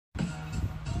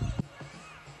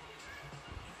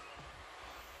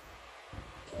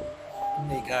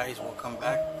Hey guys, welcome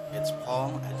back. It's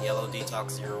Paul at LOOPΔ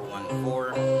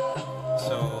 014.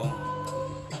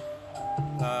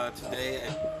 Today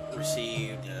I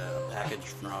received a package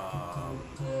from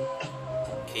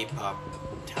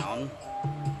KpopTown,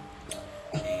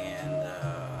 and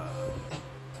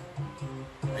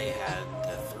I had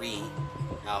three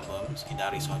albums,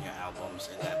 Idari Sonya albums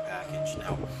in that package.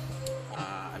 Now,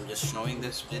 I'm just showing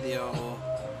this video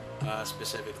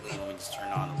specifically. Let me just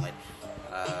turn on the light.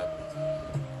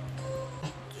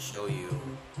 To show you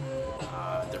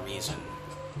the reason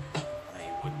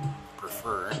I would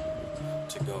prefer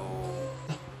to go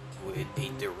with a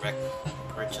direct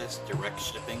purchase, direct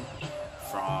shipping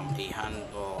from a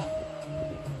handle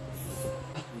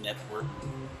network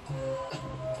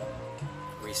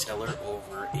reseller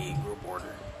over a group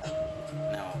order.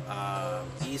 Now,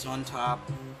 these on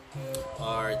top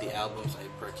are the albums I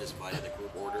purchased via the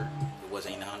group order. It was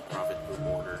a non-profit group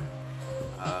order.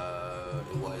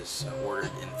 It was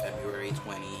ordered in February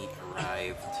 20,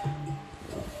 arrived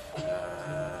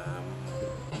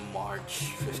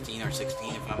March 15 or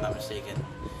 16 if I'm not mistaken,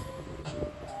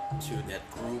 to that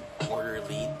group order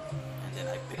lead, and then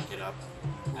I picked it up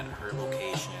at her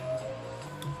location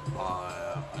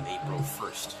on April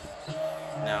 1st.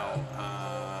 Now,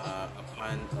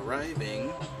 upon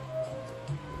arriving,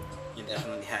 you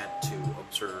definitely had to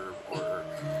observe or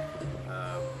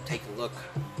take a look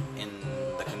in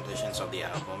the conditions of the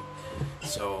album.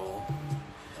 So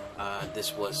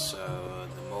this was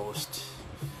the most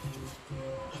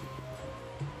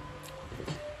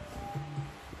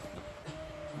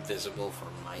visible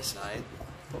from my side.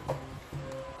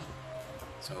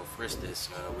 So first is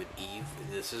with Yves.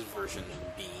 This is version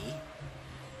B.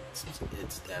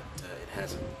 It's that it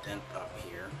has a dent up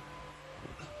here.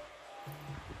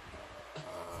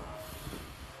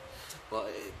 Well,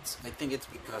 I think it's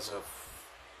because of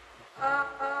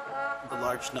the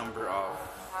large number of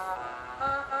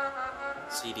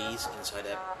CDs inside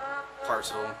that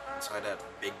parcel, inside that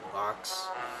big box,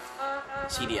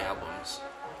 CD albums.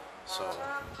 So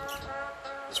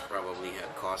this probably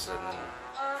had caused them.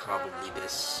 Probably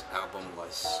this album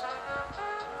was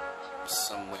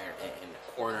somewhere in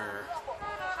the corner.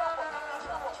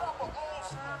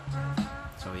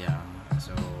 So yeah,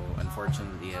 so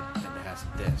unfortunately it has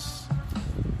this.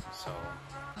 So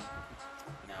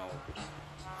now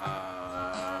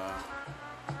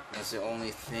that's the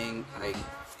only thing I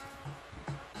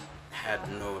had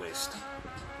noticed.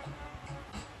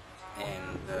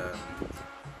 And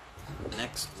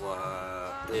next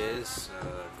is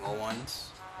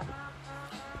GoWon's.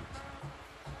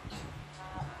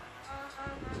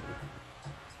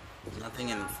 Nothing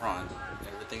in front,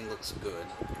 everything looks good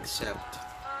except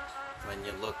when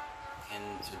you look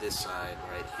into this side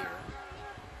right here.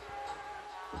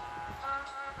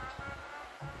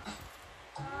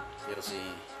 You'll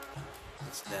see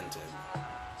it's dented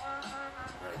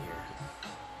right here.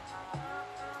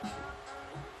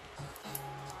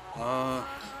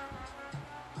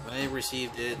 When I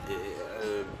received it,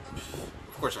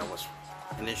 of course I was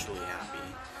initially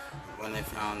happy. When I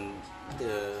found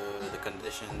the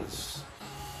conditions,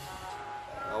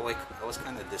 I was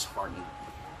kind of disheartened.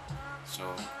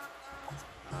 So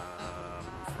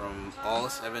from all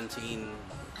 17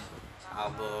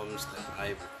 albums that I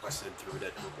requested through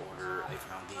that group order, I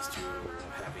found these two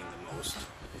having the most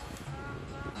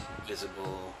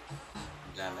visible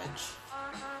damage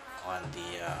on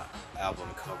the album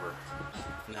cover.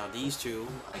 Now these two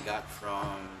I got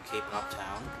from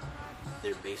KpopTown.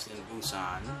 They're based in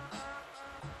Busan,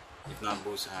 if not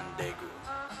Busan, Daegu.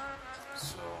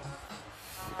 So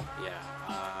yeah,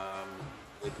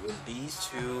 with these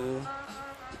two,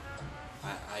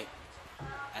 I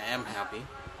am happy.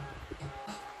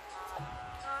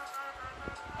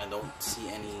 I don't see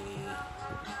any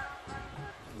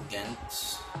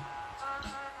dents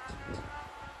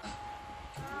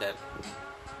that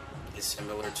is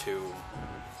similar to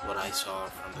what I saw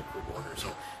from the group order.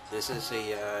 So this is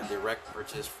a direct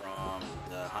purchase from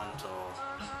the Hanto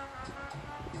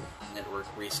network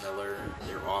reseller.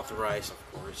 They're authorized,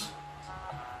 of course.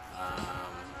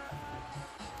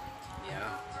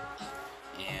 Yeah,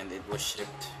 and it was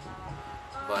shipped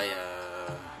via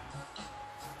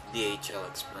DHL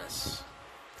Express.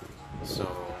 So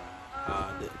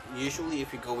usually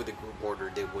if you go with the group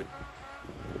order, they would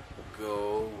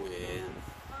go with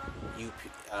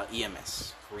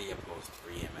EMS, Korea Post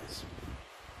or EMS,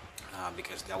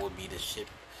 because that would be the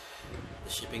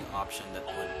shipping option that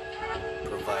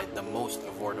would provide the most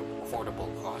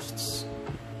affordable costs.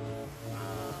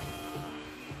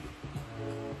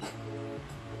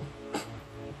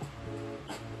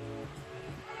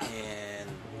 And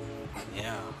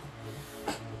yeah,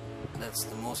 That's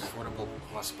the most affordable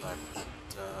cost, but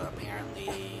apparently,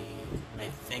 I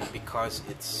think because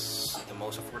it's the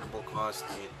most affordable cost,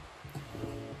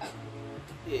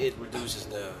 it reduces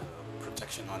the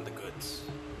protection on the goods,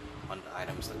 on the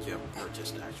items that you have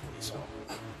purchased actually. So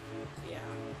yeah,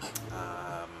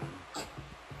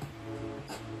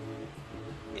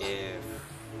 if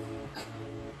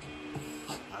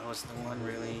I was the one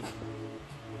really,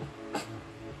 I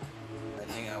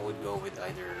think I would go with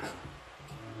either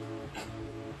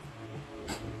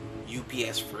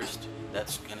UPS first.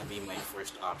 That's gonna be my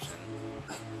first option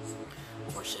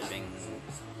for shipping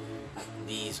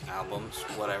these albums,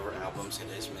 whatever albums it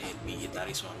is, may it be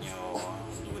Darisonyo,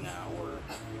 Luna, or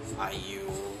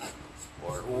IU,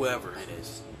 or whoever it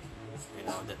is, you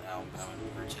know, that I'm going to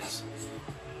purchase.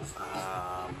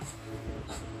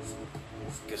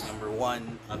 Because number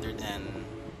one, other than,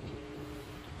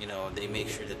 you know, they make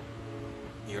sure that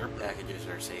your packages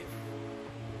are safe,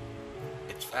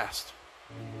 it's fast.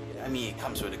 I mean, it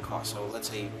comes with a cost. So let's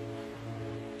say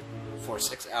for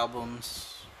 6 albums,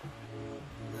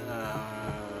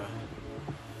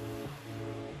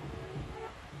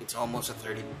 it's almost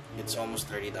 $30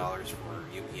 for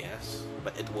UPS,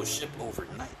 but it will ship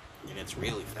overnight and it's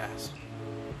really fast.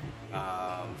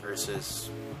 Versus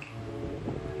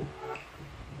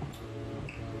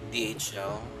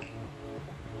DHL,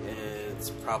 it's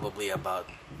probably about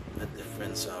the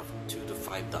difference of $2 to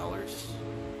 $5.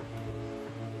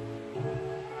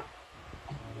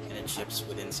 And it ships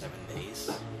within 7 days.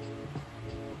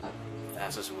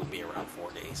 Fastest would be around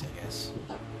 4 days, I guess.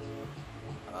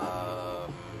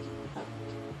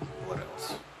 What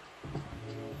else?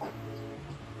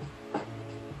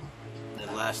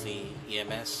 And lastly,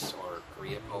 EMS or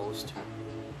Korea Post.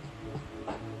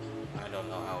 I don't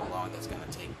know how long that's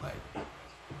gonna take, but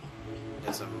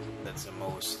that's the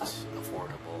most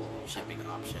affordable shipping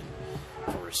option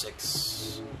for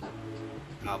 6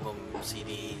 album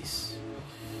CDs.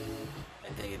 I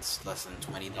think it's less than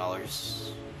 $20,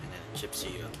 and then it ships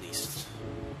you at least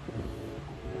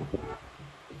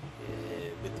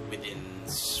within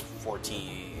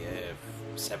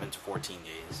 7 to 14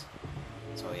 days.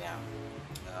 So yeah.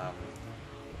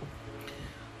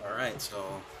 Alright,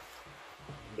 so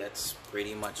that's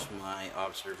pretty much my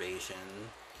observation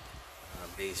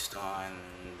based on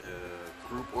the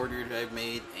group order that I've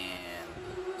made and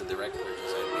the direct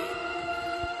purchase I've made.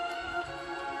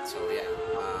 So yeah,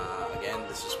 again,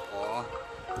 this is Paul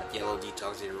at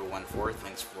YellowDetox014.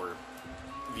 Thanks for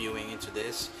viewing into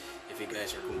this. If you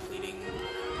guys are completing your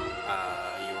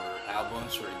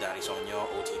albums for Darisonyo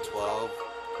OT12,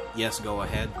 yes, go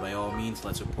ahead. By all means,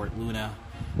 let's support Luna.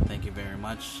 Thank you very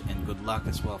much, and good luck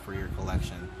as well for your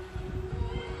collection.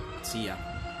 See ya.